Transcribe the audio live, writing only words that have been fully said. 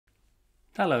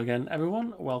Hello again,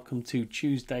 everyone. Welcome to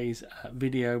Tuesday's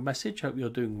video message. Hope you're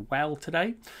doing well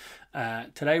today.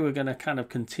 Today we're going to kind of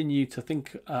continue to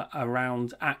think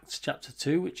around Acts chapter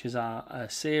 2, which is our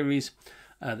series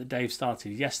that Dave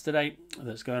started yesterday,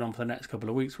 that's going on for the next couple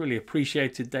of weeks. Really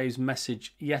appreciated Dave's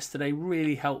message yesterday.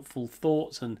 Really helpful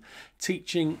thoughts and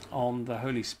teaching on the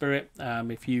Holy Spirit.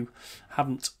 If you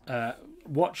haven't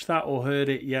watched that or heard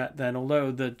it yet, then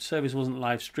although the service wasn't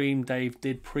live streamed, Dave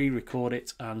did pre-record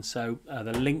it, and so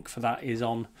the link for that is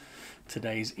on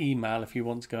today's email if you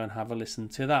want to go and have a listen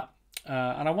to that.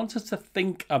 And I want us to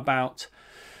think about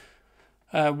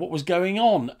what was going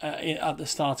on at the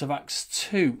start of Acts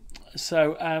 2.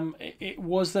 So it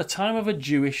was the time of a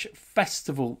Jewish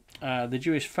festival. The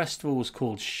Jewish festival was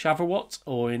called Shavuot,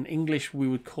 or in English we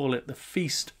would call it the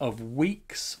Feast of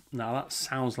Weeks. Now that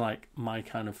sounds like my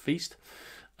kind of feast.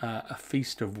 A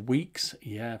Feast of Weeks.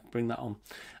 Yeah, bring that on.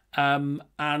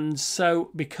 And so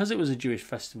because it was a Jewish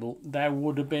festival, there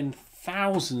would have been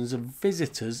thousands of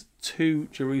visitors to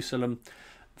Jerusalem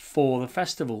for the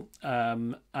festival,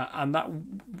 and that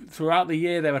throughout the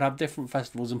year they would have different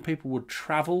festivals, and people would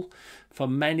travel for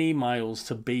many miles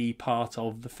to be part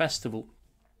of the festival.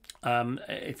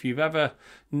 If you've ever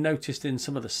noticed in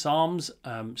some of the Psalms,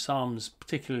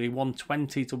 particularly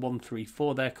 120 to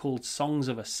 134, they're called songs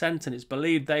of ascent, and it's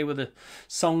believed they were the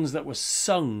songs that were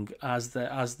sung as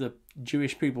the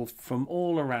Jewish people from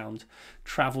all around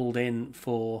travelled in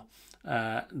for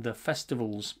the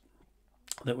festivals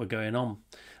that were going on.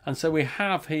 And so we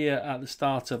have here at the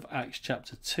start of Acts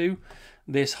chapter 2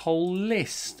 this whole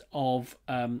list of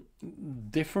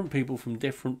different people from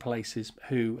different places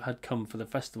who had come for the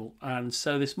festival. And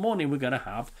so this morning we're going to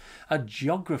have a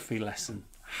geography lesson.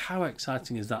 How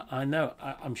exciting is that? I know,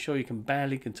 I'm sure you can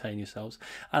barely contain yourselves.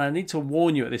 And I need to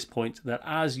warn you at this point that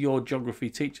as your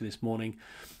geography teacher this morning,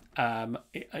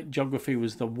 geography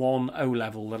was the one O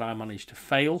level that I managed to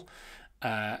fail.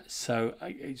 So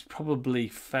it's probably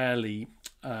fairly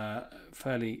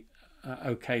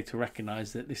okay to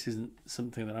recognise that this isn't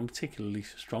something that I'm particularly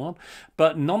strong on,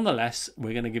 but nonetheless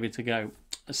we're going to give it a go.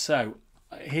 So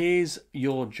here's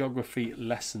your geography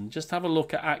lesson. Just have a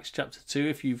look at Acts chapter 2.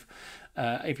 If you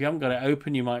haven't got it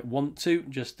open, you might want to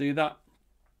just do that.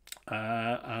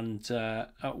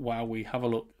 While we have a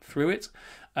look through it,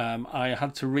 I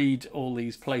had to read all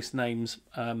these place names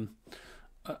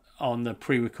on the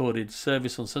pre-recorded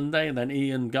service on Sunday, and then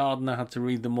Ian Gardner had to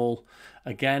read them all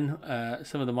again.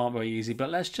 Some of them aren't very easy, but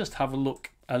let's just have a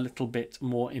look a little bit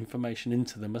more information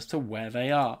into them as to where they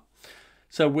are.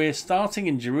 So we're starting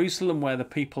in Jerusalem, where the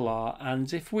people are,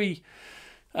 and if we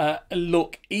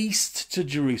look east to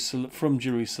Jerusalem from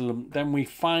Jerusalem, then we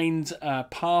find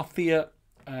Parthia,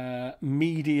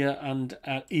 Media and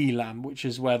Elam, which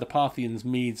is where the Parthians,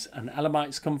 Medes and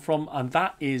Elamites come from, and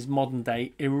that is modern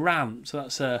day Iran. So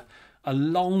that's a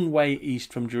long way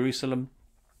east from Jerusalem.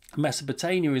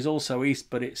 Mesopotamia is also east,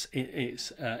 but it's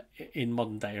in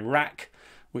modern day Iraq,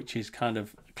 which is kind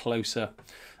of closer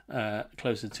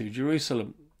to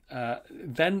Jerusalem.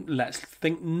 Then let's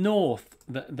think north.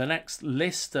 The next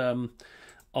list of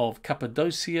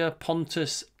Cappadocia,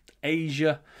 Pontus,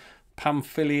 Asia,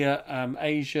 Pamphylia,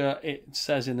 Asia, it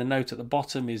says in the note at the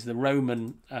bottom, is the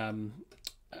Roman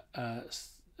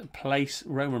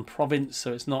Roman province,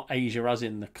 so it's not Asia as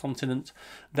in the continent.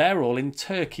 They're all in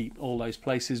Turkey, all those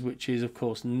places, which is of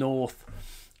course north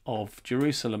of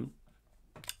Jerusalem.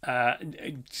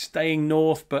 Staying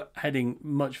north but heading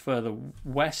much further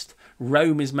west,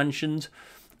 Rome is mentioned,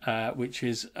 which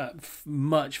is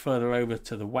much further over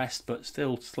to the west but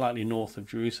still slightly north of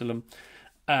Jerusalem.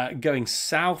 Going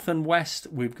south and west,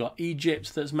 we've got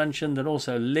Egypt that's mentioned, and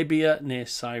also Libya near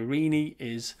Cyrene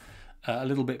is a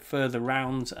little bit further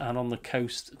round and on the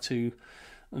coast to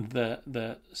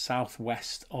the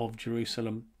southwest of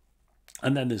Jerusalem.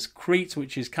 And then there's Crete,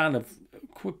 which is kind of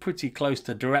pretty close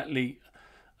to directly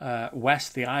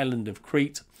west. The island of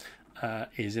Crete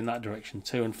is in that direction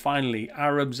too. And finally,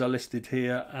 Arabs are listed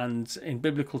here, and in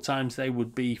biblical times they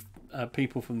would be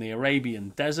people from the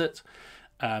Arabian desert.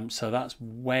 So that's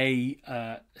way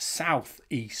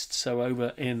southeast, so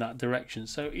over in that direction.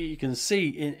 So you can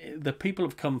see the people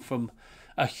have come from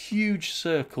a huge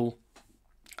circle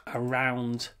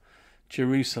around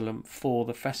Jerusalem for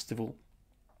the festival.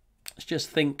 Let's just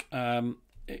think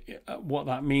what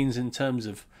that means in terms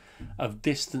of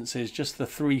distances. Just the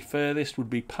three furthest would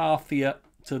be Parthia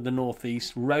to the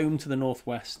northeast, Rome to the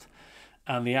northwest,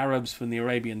 and the Arabs from the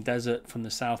Arabian desert from the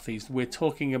southeast. We're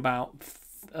talking about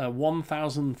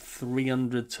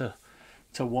 1,300 to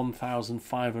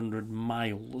 1,500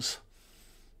 miles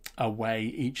away,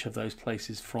 each of those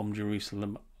places from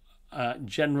Jerusalem.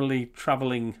 Generally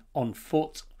travelling on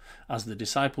foot as the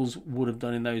disciples would have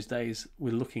done in those days.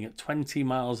 We're looking at 20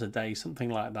 miles a day, something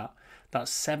like that.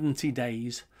 That's 70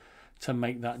 days to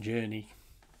make that journey.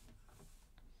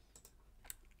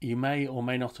 You may or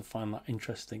may not have found that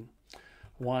interesting.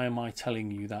 Why am I telling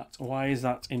you that? Why is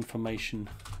that information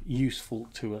useful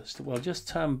to us? Well, just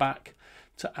turn back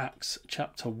to Acts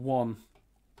chapter 1,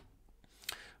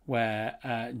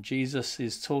 where Jesus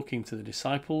is talking to the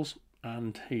disciples,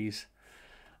 and he's,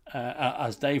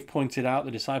 as Dave pointed out,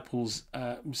 the disciples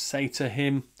say to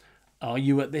him, "Are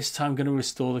you at this time going to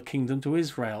restore the kingdom to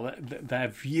Israel?" Their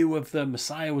view of the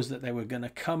Messiah was that they were going to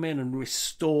come in and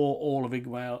restore all of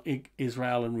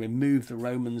Israel and remove the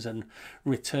Romans and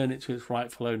return it to its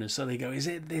rightful owners. So they go, is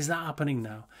that happening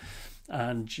now?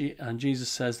 And Jesus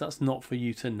says, that's not for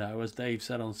you to know, as Dave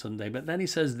said on Sunday. But then he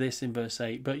says this in verse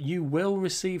 8, "But you will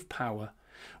receive power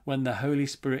when the Holy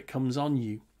Spirit comes on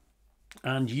you,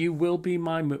 and you will be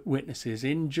my witnesses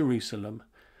in Jerusalem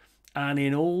and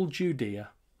in all Judea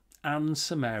and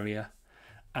Samaria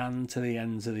and to the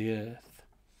ends of the earth."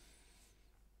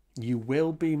 You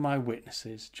will be my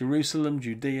witnesses, Jerusalem,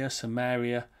 Judea,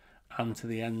 Samaria, and to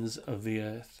the ends of the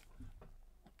earth.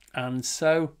 And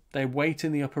so they wait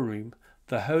in the upper room.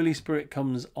 The Holy Spirit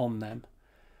comes on them.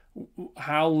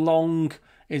 How long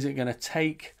is it going to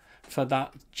take for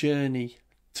that journey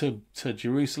to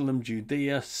Jerusalem,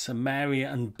 Judea,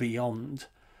 Samaria, and beyond?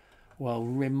 Well,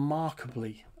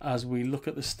 remarkably, as we look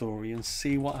at the story and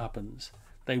see what happens,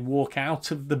 they walk out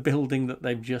of the building that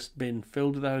they've just been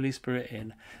filled with the Holy Spirit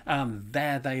in, and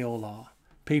there they all are.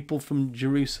 People from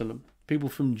Jerusalem, people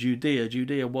from Judea.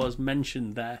 Judea was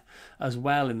mentioned there as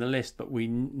well in the list, but we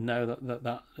know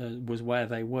that was where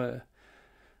they were.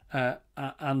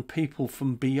 And people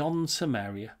from beyond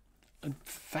Samaria,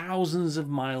 thousands of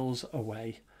miles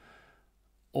away,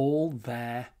 all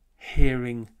there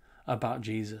hearing about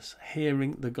Jesus,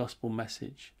 hearing the gospel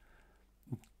message.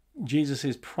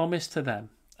 Jesus' promise to them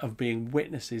of being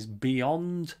witnesses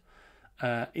beyond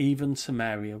even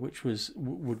Samaria, which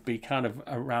would be kind of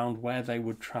around where they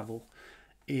would travel,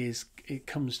 it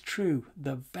comes true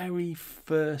the very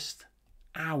first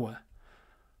hour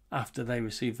after they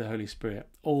receive the Holy Spirit.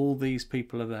 All these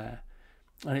people are there,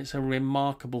 and it's a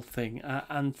remarkable thing.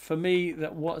 And for me,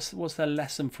 that what's the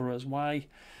lesson for us? Why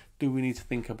do we need to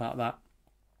think about that?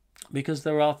 Because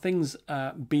there are things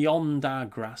beyond our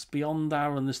grasp, beyond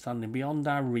our understanding, beyond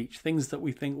our reach, things that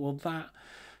we think, well, that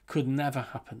could never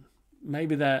happen.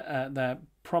 Maybe they're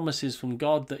promises from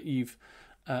God that you've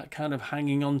kind of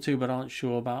hanging on to but aren't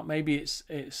sure about. Maybe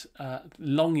it's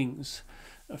longings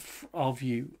of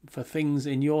you for things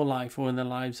in your life or in the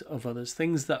lives of others,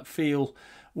 things that feel,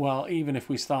 well, even if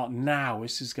we start now,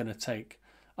 this is going to take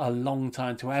a long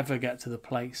time to ever get to the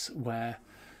place where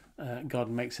God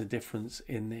makes a difference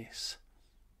in this.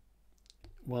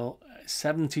 Well,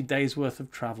 70 days worth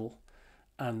of travel,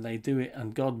 and they do it,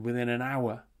 and God within an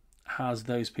hour has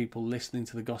those people listening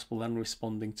to the gospel and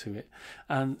responding to it.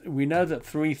 And we know that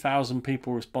 3,000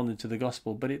 people responded to the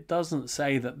gospel, but it doesn't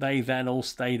say that they then all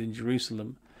stayed in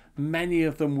Jerusalem. Many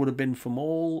of them would have been from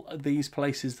all these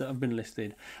places that have been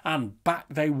listed, and back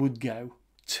they would go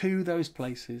to those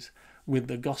places with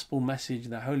the gospel message,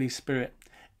 the Holy Spirit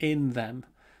in them.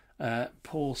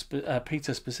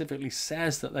 Peter specifically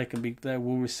says that they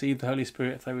will receive the Holy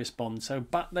Spirit if they respond. So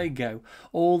back they go,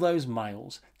 all those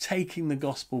miles, taking the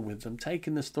gospel with them,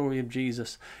 taking the story of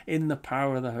Jesus in the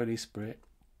power of the Holy Spirit.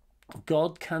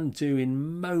 God can do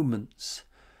in moments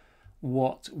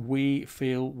what we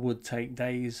feel would take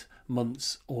days,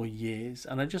 months, or years.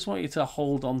 And I just want you to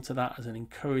hold on to that as an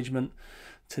encouragement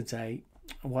today.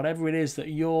 Whatever it is that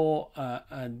you're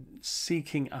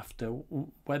seeking after,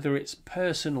 whether it's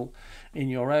personal in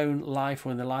your own life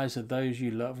or in the lives of those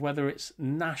you love, whether it's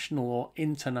national or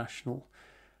international,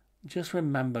 just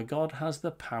remember God has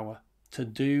the power to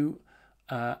do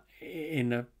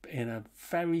in a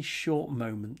very short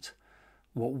moment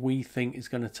what we think is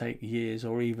going to take years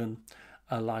or even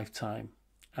a lifetime.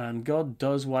 And God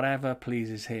does whatever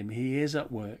pleases him. He is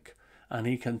at work, and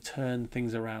he can turn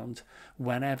things around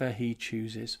whenever he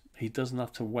chooses. He doesn't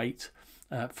have to wait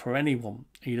for anyone.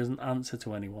 He doesn't answer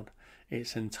to anyone.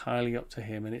 It's entirely up to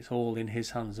him, and it's all in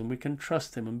his hands. And we can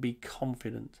trust him and be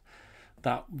confident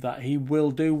that he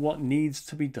will do what needs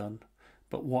to be done,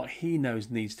 but what he knows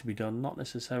needs to be done, not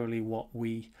necessarily what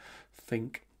we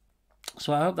think.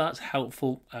 So I hope that's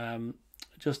helpful,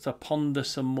 just to ponder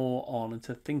some more on and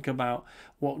to think about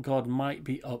what God might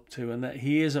be up to, and that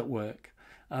he is at work,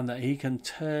 and that he can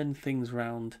turn things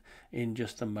round in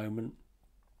just a moment.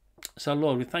 So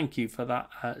Lord, we thank you for that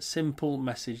simple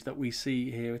message that we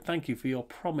see here. Thank you for your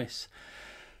promise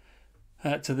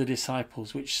to the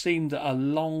disciples, which seemed a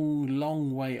long,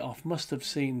 long way off, must have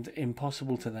seemed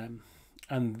impossible to them.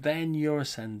 And then you're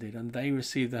ascended and they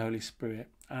receive the Holy Spirit,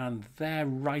 and there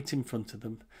right in front of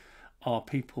them are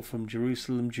people from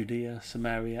Jerusalem, Judea,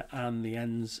 Samaria, and the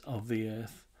ends of the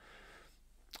earth.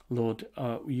 Lord,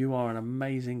 you are an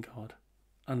amazing God,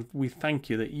 and we thank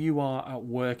you that you are at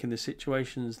work in the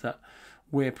situations that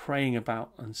we're praying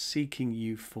about and seeking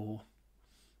you for.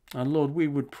 And Lord, we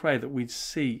would pray that we'd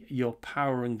see your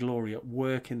power and glory at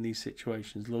work in these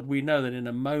situations. Lord, we know that in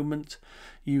a moment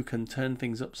you can turn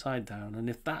things upside down. And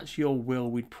if that's your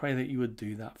will, we'd pray that you would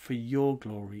do that for your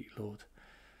glory, Lord.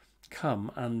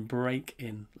 Come and break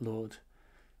in, Lord,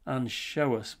 and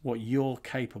show us what you're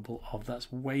capable of. That's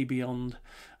way beyond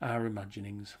our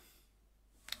imaginings.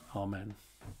 Amen.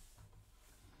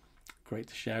 Great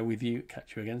to share with you.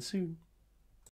 Catch you again soon.